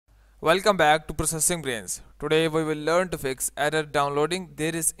Welcome back to Processing Brains. Today we will learn to fix error downloading.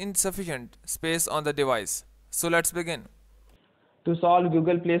 There is insufficient space on the device. So let's begin. To solve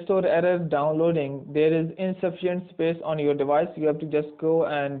Google Play Store error downloading, there is insufficient space on your device. You have to just go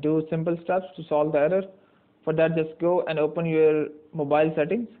and do simple steps to solve the error. For that, just go and open your mobile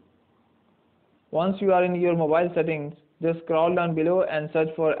settings. Once you are in your mobile settings, just scroll down below and search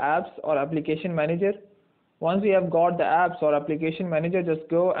for apps or application manager. Once you have got the apps or application manager, just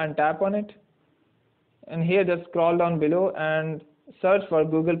go and tap on it. And here just scroll down below and search for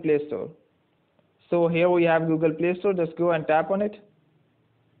Google Play Store. So here we have Google Play Store, just go and tap on it.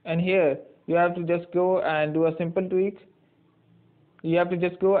 And here you have to just go and do a simple tweak. You have to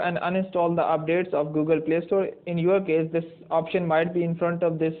just go and uninstall the updates of Google Play Store. In your case, this option might be in front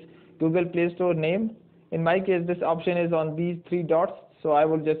of this Google Play Store name. In my case, this option is on these three dots. So I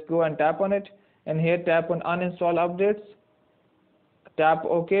will just go and tap on it. And here tap on uninstall updates. Tap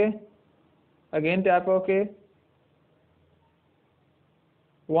OK. Again tap OK.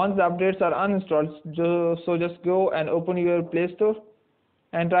 Once the updates are uninstalled, so just go and open your Play Store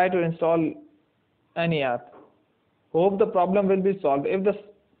and try to install any app. Hope the problem will be solved. If the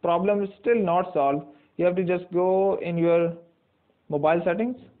problem is still not solved, you have to just go in your mobile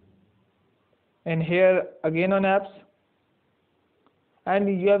settings and here again on apps,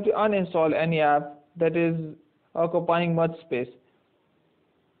 and you have to uninstall any app that is occupying much space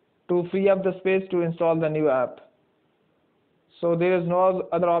to free up the space to install the new app. So there is no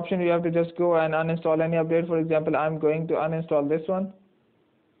other option. You have to just go and uninstall any update. For example, I'm going to uninstall this one.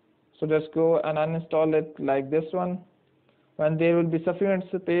 So just go and uninstall it like this one. When there will be sufficient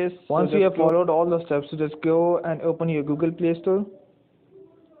space, once you have followed all the steps, so just go and open your Google Play Store.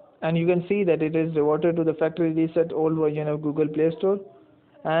 And you can see that it is reverted to the factory reset old version of Google Play Store.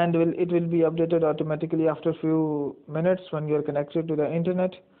 And it will be updated automatically after a few minutes when you are connected to the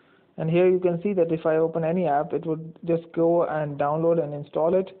internet. And here you can see that if I open any app, it would just go and download and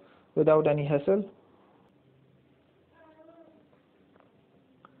install it without any hassle.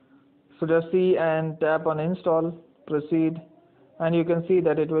 So just see and tap on install, proceed, and you can see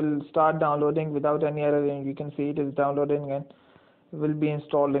that it will start downloading without any error, and you can see it is downloading and will be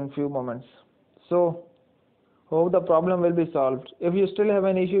installed in few moments. So hope the problem will be solved. If you still have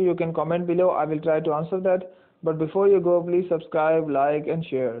an issue, you can comment below. I will try to answer that. But before you go, please subscribe, like and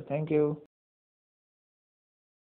share. Thank you.